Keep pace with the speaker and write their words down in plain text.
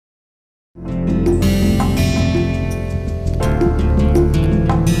Okay,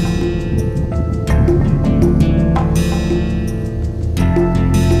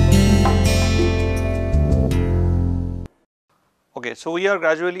 so we are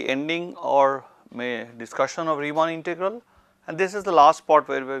gradually ending our discussion of Riemann integral, and this is the last part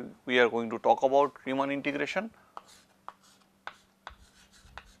where we are going to talk about Riemann integration.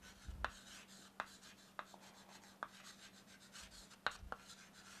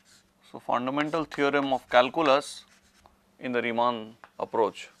 So, fundamental theorem of calculus in the Riemann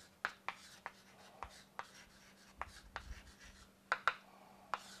approach.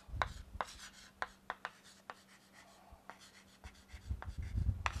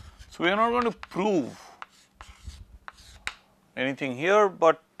 So, we are not going to prove anything here,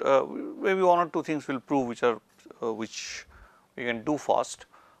 but maybe one or two things we will prove which we can do fast.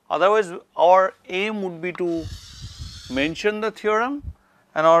 Otherwise, our aim would be to mention the theorem,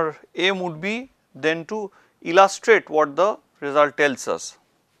 and our aim would be then to illustrate what the result tells us.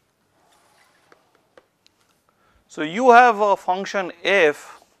 So, you have a function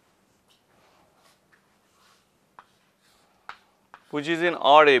f which is in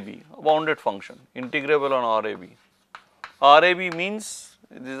RAB, a bounded function, integrable on RAB. RAB means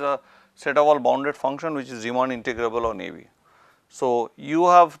this is a set of all bounded function which is Riemann integrable on AB. So, you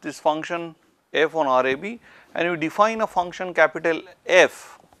have this function f on RAB and you define a function capital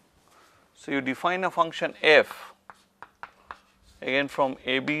F. So, you define a function f again from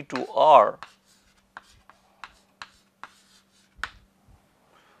AB to R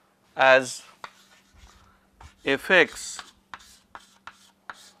as fx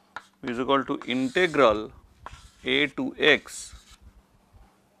is equal to integral a to x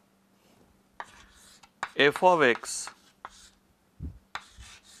f of x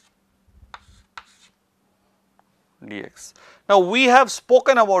dx. Now, we have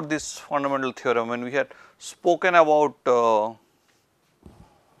spoken about this fundamental theorem when we had spoken about the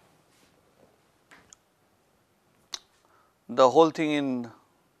whole thing in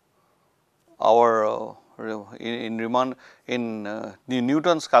our in Riemann in the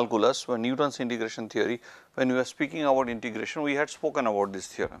Newton's calculus, when Newton's integration theory, when we were speaking about integration, we had spoken about this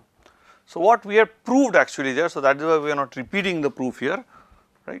theorem. So, what we have proved actually there, so that is why we are not repeating the proof here,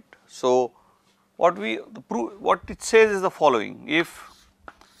 right. So, what it says is the following: if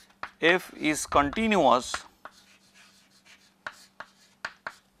f is continuous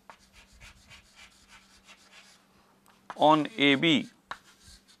on AB,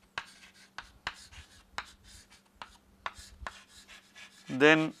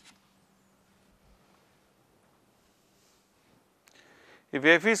 then if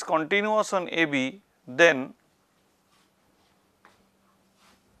f is continuous on AB, then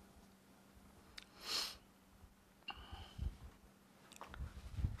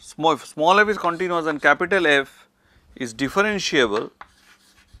if small f is continuous and capital F is differentiable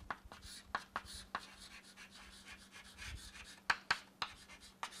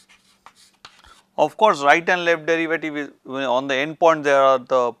of course, right and left derivative is on the end point there are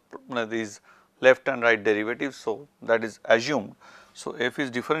these left and right derivatives. So, that is assumed. So, f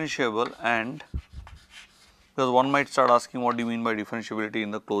is differentiable, and because one might start asking what do you mean by differentiability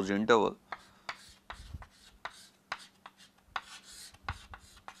in the closed interval.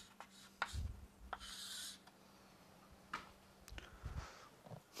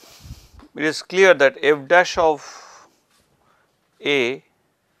 It is clear that f dash of A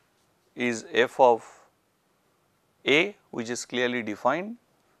is f of A, which is clearly defined,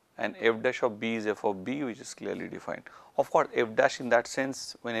 and f dash of B is f of B, which is clearly defined. Of course, f dash in that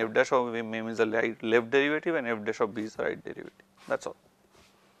sense, when f dash of A means the left derivative and f dash of B is the right derivative, that is all.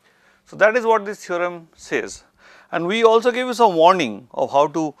 So, that is what this theorem says, and we also give you some warning of how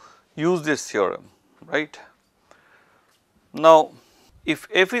to use this theorem, right. Now, if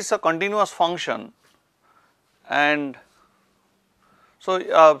f is a continuous function, and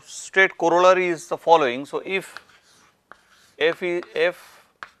so straight corollary is the following. So, if f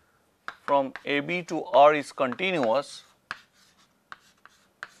from AB to R is continuous,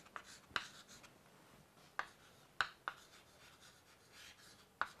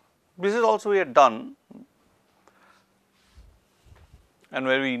 this is also we had done, and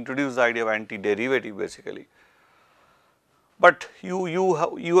where we introduced the idea of antiderivative basically. But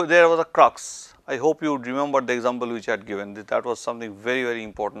there was a crux. I hope you remember the example which I had given. That was something very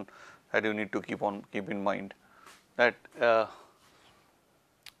important that you need to keep in mind, that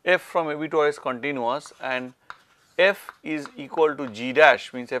f from AB to R is continuous and f is equal to g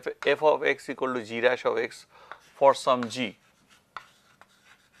dash, means f of x equal to g dash of x for some g,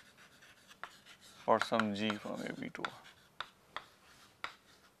 from AB to R.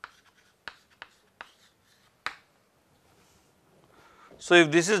 So,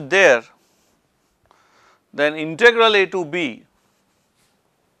 if this is there, then integral a to b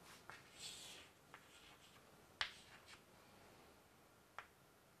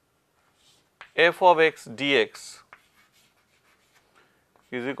f of x dx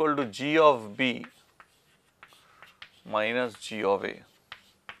is equal to g of b minus g of a.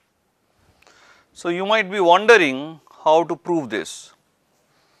 So, you might be wondering how to prove this.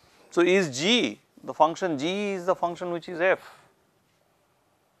 So, is g, the function g is the function which is f?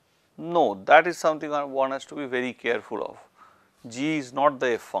 No, that is something one has to be very careful of. G is not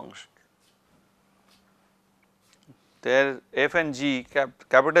the f function. There f and g,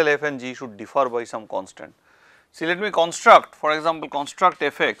 capital F and g should differ by some constant. See, let me construct, for example, construct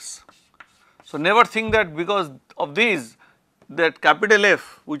fx. So, never think that because of these, that capital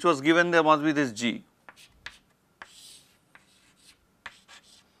F which was given, there must be this g.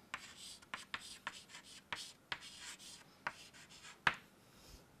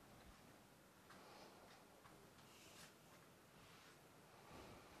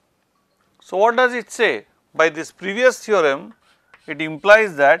 So, what does it say? By this previous theorem, it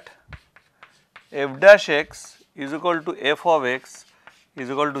implies that f dash x is equal to f of x is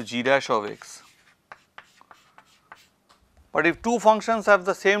equal to g dash of x. But if two functions have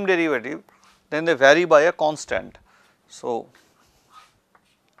the same derivative, then they vary by a constant. So,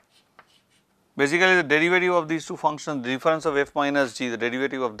 basically the derivative of these two functions, the difference of f minus g, the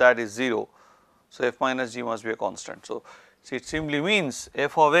derivative of that is 0. So, f minus g must be a constant. So, it simply means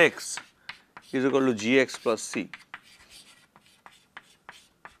f of x is equal to gx plus c.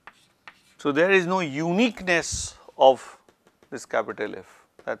 So, there is no uniqueness of this capital F,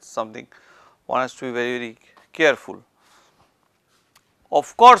 that is something one has to be very, very careful.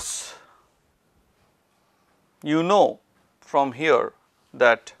 Of course, you know from here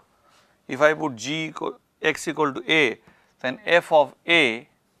that if I put x equal to a, then f of a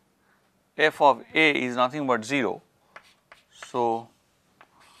is nothing but 0. So,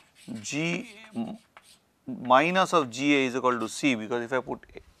 g minus of g a is equal to c, because if I put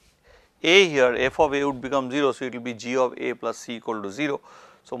a here, f of a would become 0. So, it will be g of a plus c equal to 0.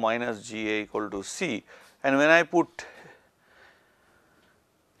 So, minus g a equal to c, and when I put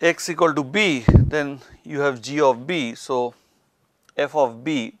x equal to b, then you have g of b. So, f of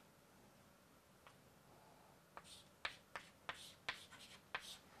b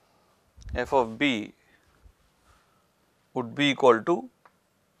would be equal to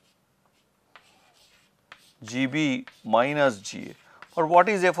gb minus ga. Or what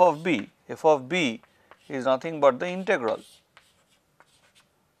is f of b? F of b is nothing but the integral.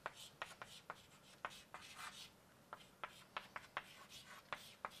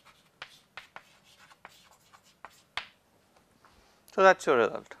 So, that is your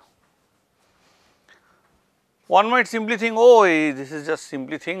result. One might simply think, oh, this is just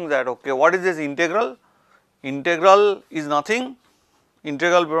simply think that, okay, what is this integral? Integral is nothing,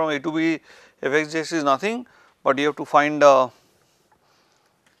 integral from a to b f x dx is nothing, but you have to find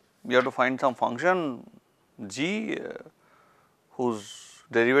some function g whose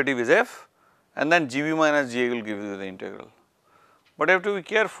derivative is f, and then gb minus ga will give you the integral. But you have to be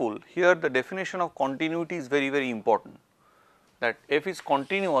careful here, the definition of continuity is very, very important, that f is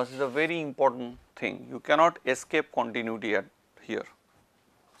continuous is a very important thing. You cannot escape continuity at here.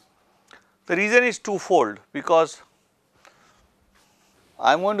 The reason is twofold, because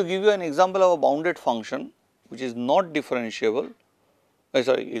I am going to give you an example of a bounded function which is not differentiable,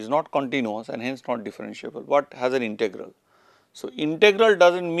 is not continuous and hence not differentiable, but has an integral. So, integral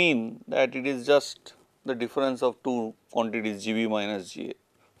does not mean that it is just the difference of two quantities gb minus ga.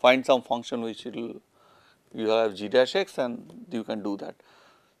 Find some function which it will, you have g dash x and you can do that.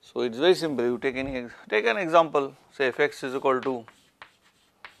 So, it is very simple, you take an example, say f x is equal to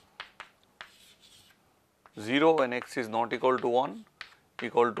 0 when x is not equal to 1,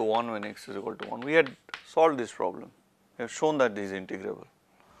 equal to 1 when x is equal to 1. We had solved this problem, we have shown that this is integrable.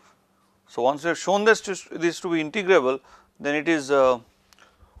 So, once we have shown this to be integrable, then it is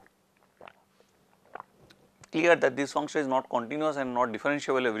clear that this function is not continuous and not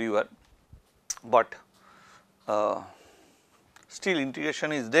differentiable everywhere, but still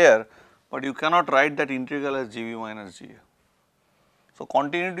integration is there, but you cannot write that integral as gb minus ga. So,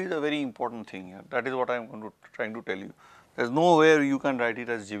 continuity is a very important thing here, that is what I am trying to tell you. There is no way you can write it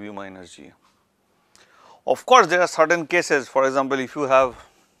as gb minus ga. Of course, there are certain cases, for example, if you have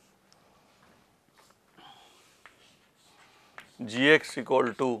gx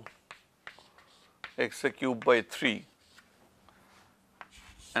equal to x cube by 3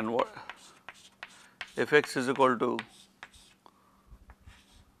 and what f x is equal to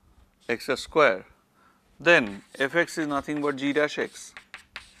x square, then f x is nothing but g dash x.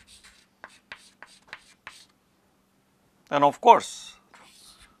 And of course,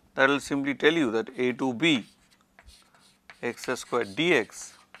 that will simply tell you that a to b x square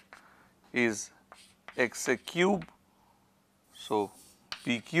dx is x a cube. So,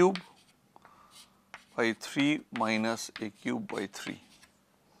 b cube by 3 minus a cube by 3.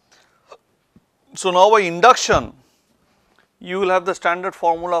 So, now by induction you will have the standard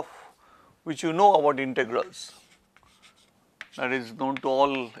formula which you know about integrals, that is known to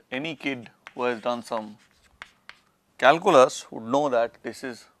all, any kid who has done some calculus would know that this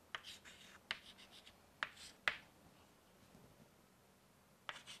is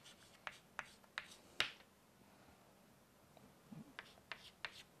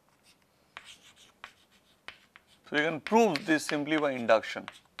so you can prove this simply by induction.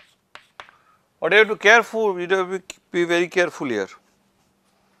 But you have to careful, you have to be very careful here.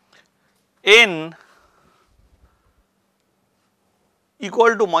 N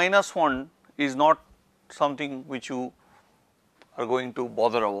equal to minus 1 is not something which you are going to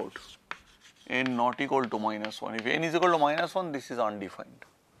bother about. N not equal to minus 1. If n is equal to minus 1, this is undefined.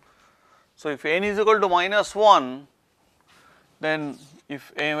 So, if n is equal to minus 1, then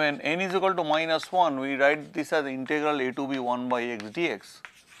if when n is equal to minus 1, we write this as integral a to b 1 by x dx.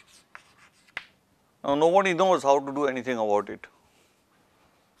 Now, nobody knows how to do anything about it.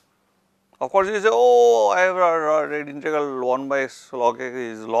 Of course, you say, oh, I have read integral 1 by x log x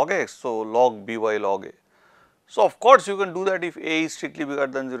is log x, so log b by log a. So, of course, you can do that if a is strictly bigger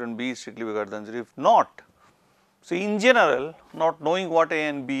than 0 and b is strictly bigger than 0. If not, so in general, not knowing what a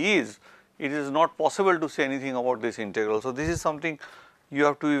and b is, it is not possible to say anything about this integral. So, this is something you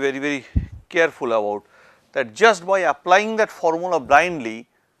have to be very, very careful about, that just by applying that formula blindly,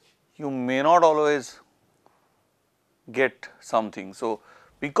 you may not always get something. So,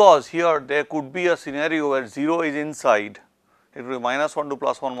 because here there could be a scenario where 0 is inside, it will be minus 1 to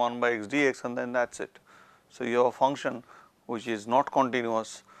plus 1 1 by x dx and then that is it. So, you have a function which is not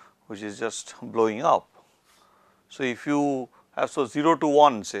continuous, which is just blowing up. So, if you have 0 to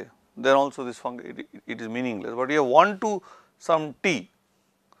 1 say, then also this function it is meaningless, but you have 1 to some t,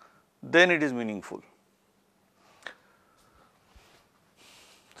 then it is meaningful.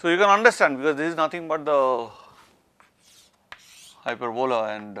 So, you can understand, because this is nothing but the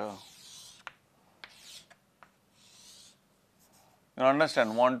hyperbola, and you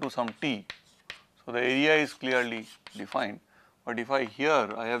understand 1 to some t. So, the area is clearly defined, but if I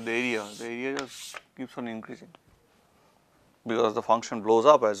here I have the area just keeps on increasing, because the function blows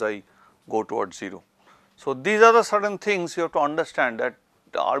up as I go towards 0. So, these are the certain things you have to understand, that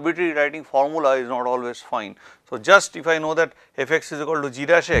the arbitrary writing formula is not always fine. So, just if I know that f x is equal to g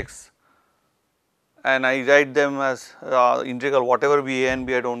dash x and I write them as integral whatever be a and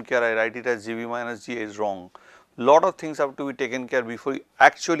b, I do not care, I write it as g b minus g a is wrong. Lot of things have to be taken care before you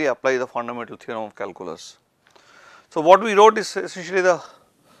actually apply the fundamental theorem of calculus. So, what we wrote is essentially the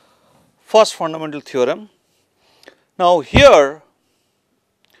first fundamental theorem. Now, here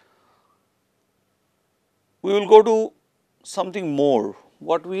we will go to something more.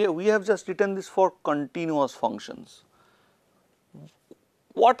 What we have just written this for continuous functions.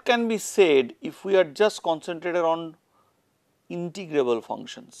 What can be said if we are just concentrated on integrable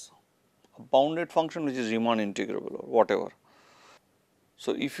functions, a bounded function which is Riemann integrable or whatever.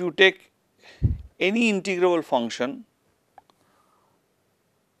 So, if you take any integrable function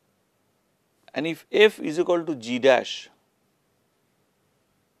and if f is equal to g dash,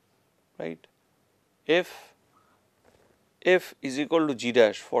 right, f is equal to g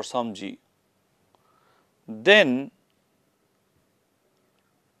dash for some g, then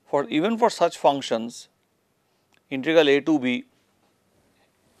for even for such functions integral a to b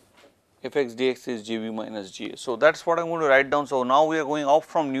f x dx is g b minus g a. So, that is what I am going to write down. So, now we are going off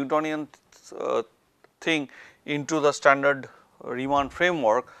from Newtonian thing into the standard Riemann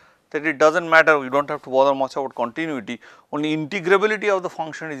framework, that it does not matter, we do not have to bother much about continuity, only integrability of the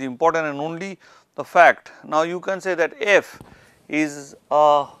function is important, and only the fact. Now, you can say that f is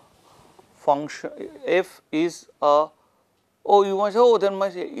a function, f is a, oh you might say, oh then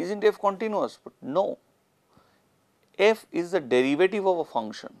might say is not f continuous, but no, f is the derivative of a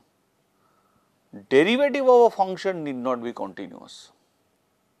function. Derivative of a function need not be continuous.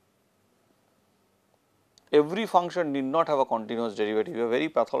 Every function need not have a continuous derivative. A very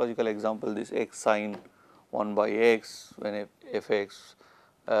pathological example, this x sine 1 by x when f x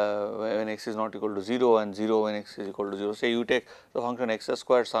when x is not equal to 0 and 0 when x is equal to 0. Say you take the function x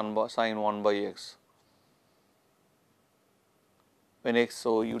square sine 1 by x when x,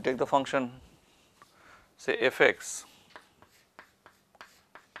 so you take the function say f x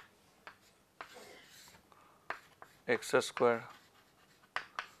x square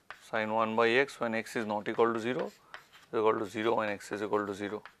sin 1 by x when x is not equal to 0 is equal to 0 when x is equal to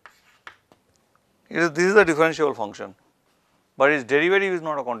 0. This is the differentiable function, but its derivative is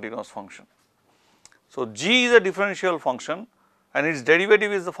not a continuous function. So, g is a differential function and its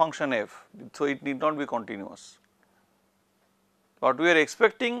derivative is the function f. So, it need not be continuous, but we are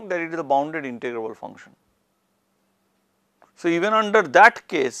expecting that it is a bounded integrable function. So, even under that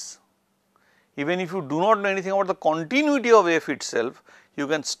case, even if you do not know anything about the continuity of f itself, you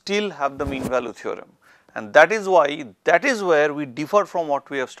can still have the mean value theorem, and that is why, that is where we differ from what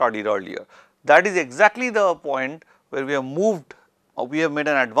we have studied earlier. That is exactly the point where we have moved, or we have made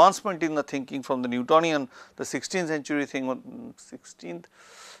an advancement in the thinking from the Newtonian, the 16th century thing, 16th,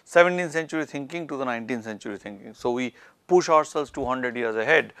 17th century thinking to the 19th century thinking. So, we push ourselves 200 years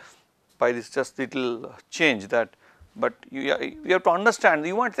ahead by this just little change that, but you have to understand,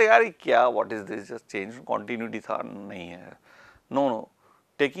 you might say, "Arey kya, what is this, just change, continuity tha nahi hai." No,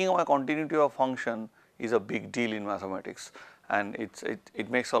 taking away continuity of function is a big deal in mathematics, and it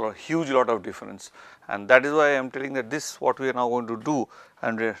makes a huge lot of difference, and that is why I am telling that this what we are now going to do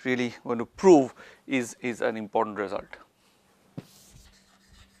and we are really going to prove is an important result.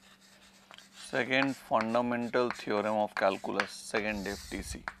 Second fundamental theorem of calculus, second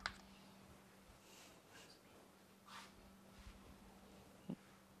FTC.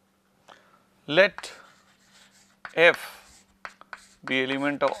 Let f be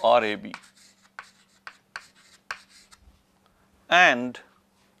element of RAB and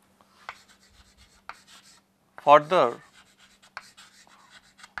further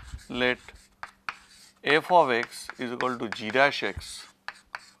let f of x is equal to g dash x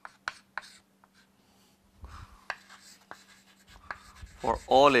for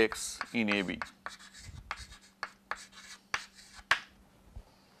all x in AB.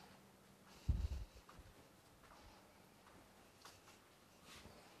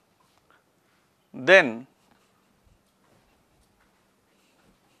 Then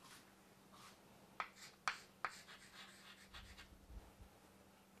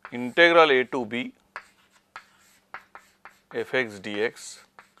integral a to b f x dx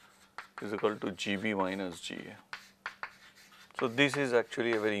is equal to GB minus GA. So, this is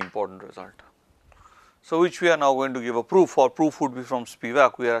actually a very important result. So, which we are now going to give a proof, or proof would be from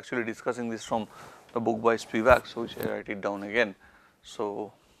Spivak. We are actually discussing this from the book by Spivak, so which I write it down again.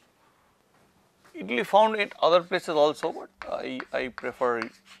 So, it will be found in other places also, but I prefer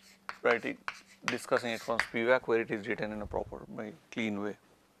writing, discussing it from Spivak where it is written in a proper, very clean way.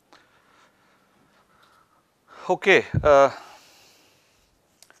 Okay. So,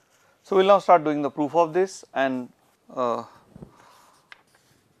 we will now start doing the proof of this, and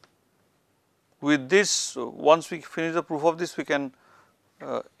with this, once we finish the proof of this, we can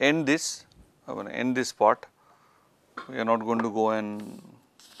end this. I want to end this part. We are not going to go and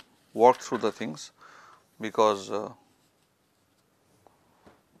work through the things, because we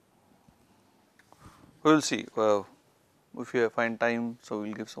will see if we find time. So, we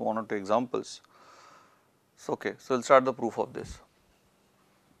will give some 1 or 2 examples. So, okay. So, we will start the proof of this.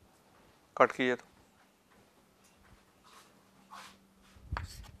 Cut kijiye to.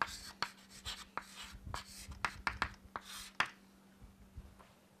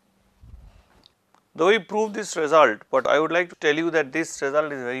 Though we prove this result, but I would like to tell you that this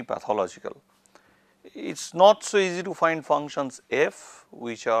result is very pathological. It is not so easy to find functions f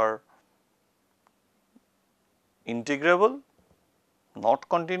which are integrable, not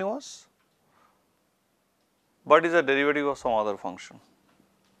continuous, but is a derivative of some other function.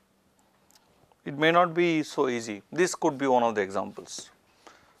 It may not be so easy. This could be one of the examples.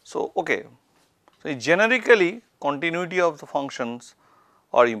 So, okay. So, generically continuity of the functions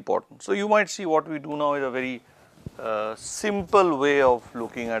are important. So, you might see what we do now is a very simple way of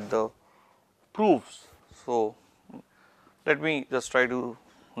looking at the proofs. So, let me just try to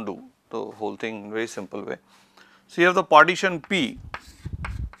do the whole thing in very simple way. So, you have the partition P,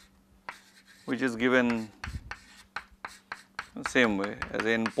 which is given the same way as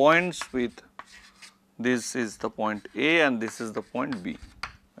n points with this is the point A and this is the point B.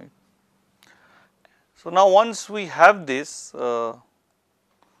 Right. So, now once we have this,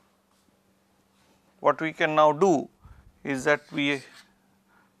 what we can now do is that we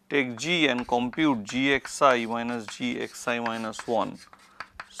take G and compute Gxi minus Gxi minus 1.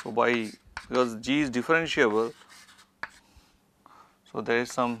 So, because G is differentiable, so there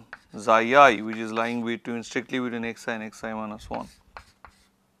is some xi I which is lying strictly between xi and xi minus 1.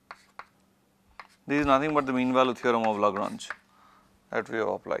 This is nothing but the mean value theorem of Lagrange that we have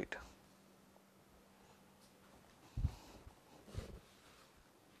applied.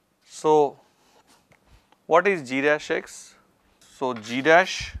 So, What is g dash x? So, g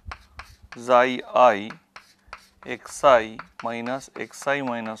dash xi I xi minus xi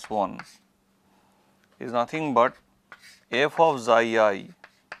minus 1 is nothing but f of xi I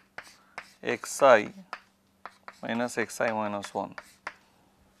xi minus xi minus 1,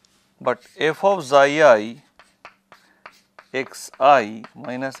 but f of xi I xi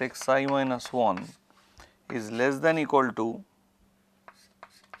minus xi minus 1 is less than equal to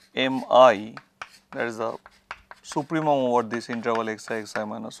mi, that is the supremum over this interval xi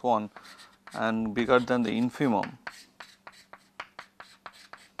minus 1 and bigger than the infimum.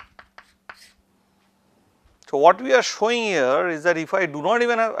 So, what we are showing here is that if I do not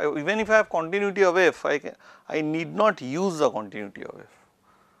even have, even if I have continuity of f, I need not use the continuity of f,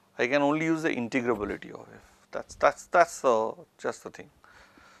 I can only use the integrability of f, that's just the thing.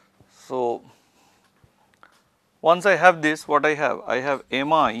 So, once I have this, what I have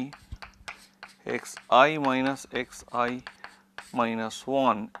mi xi minus xi minus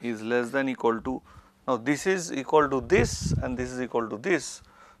 1 is less than equal to, now this is equal to this and this is equal to this.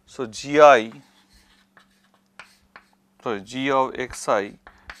 So, g of xi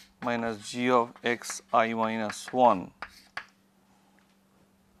minus g of xi minus 1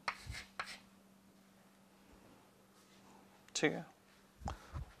 ठीक है.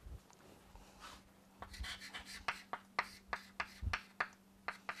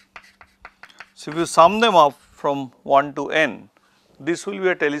 So, if you sum them up from 1 to n, this will be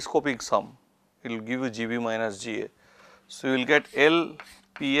a telescopic sum, it will give you GB minus GA. So, you will get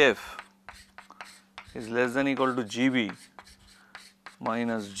LPF is less than equal to GB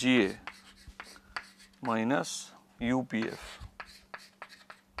minus GA minus UPF.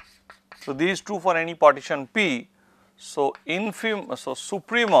 So, this is true for any partition P. So,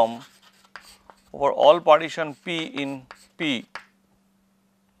 supremum over all partition P in P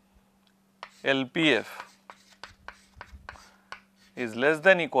LPF is less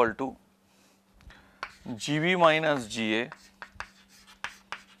than equal to GB minus GA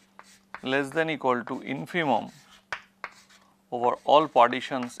less than equal to infimum over all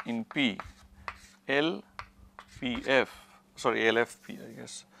partitions in P LPF, sorry LFP I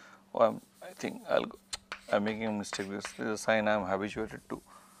guess. Oh, I think I am making a mistake, this is a sign I am habituated to,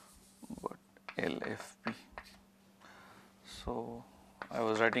 but LFP. So, I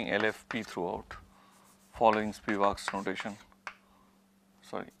was writing LFP throughout following Spivak's notation,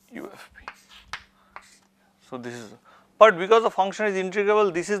 sorry UFP. So, this is, but because the function is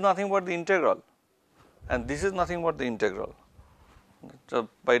integrable, this is nothing but the integral and this is nothing but the integral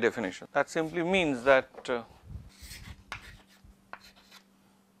by definition. That simply means that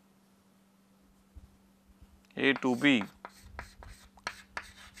A to B.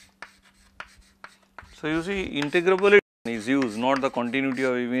 So, you see integrability is used, not the continuity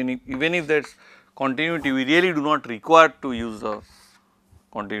of, even if that is continuity, we really do not require to use the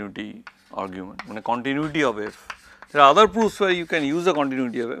continuity argument, in a continuity of f. There are other proofs where you can use the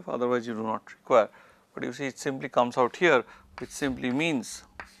continuity of f, otherwise you do not require, but you see it simply comes out here, which simply means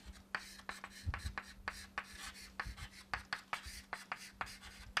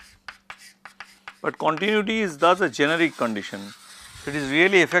but continuity is thus a generic condition. It is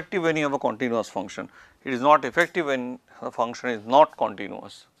really effective when you have a continuous function. It is not effective when the function is not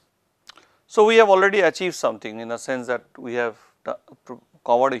continuous. So, we have already achieved something in the sense that we have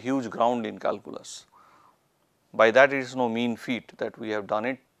covered a huge ground in calculus. By that it is no mean feat that we have done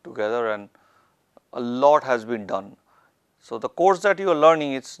it together and a lot has been done. So, the course that you are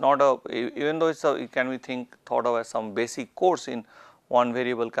learning, it is not a, even though it can be thought of as some basic course in one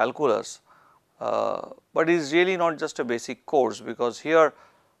variable calculus, but it is really not just a basic course, because here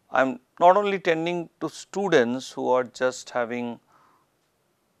I am not only tending to students who are just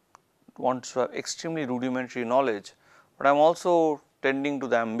want to have extremely rudimentary knowledge, but I am also tending to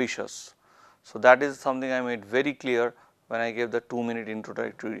the ambitious. So, that is something I made very clear when I gave the 2-minute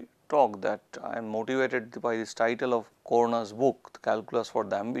introductory talk, that I am motivated by this title of Corner's book, The Calculus for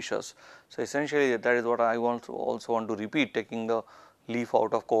the Ambitious. So, essentially that is what I also want to repeat, taking the leaf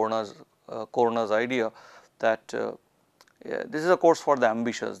out of Corner's idea that this is a course for the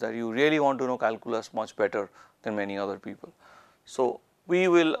ambitious, that you really want to know calculus much better than many other people. So, we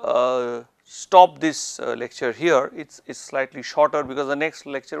will stop this lecture here. It is slightly shorter because the next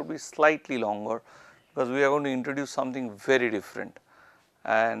lecture will be slightly longer, because we are going to introduce something very different,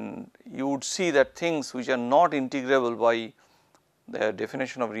 and you would see that things which are not integrable by the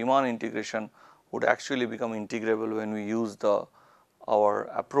definition of Riemann integration would actually become integrable when we use our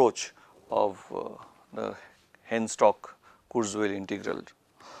approach of the Henstock-Kurzweil integral.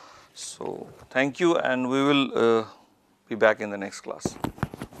 So, thank you, and we will be back in the next class.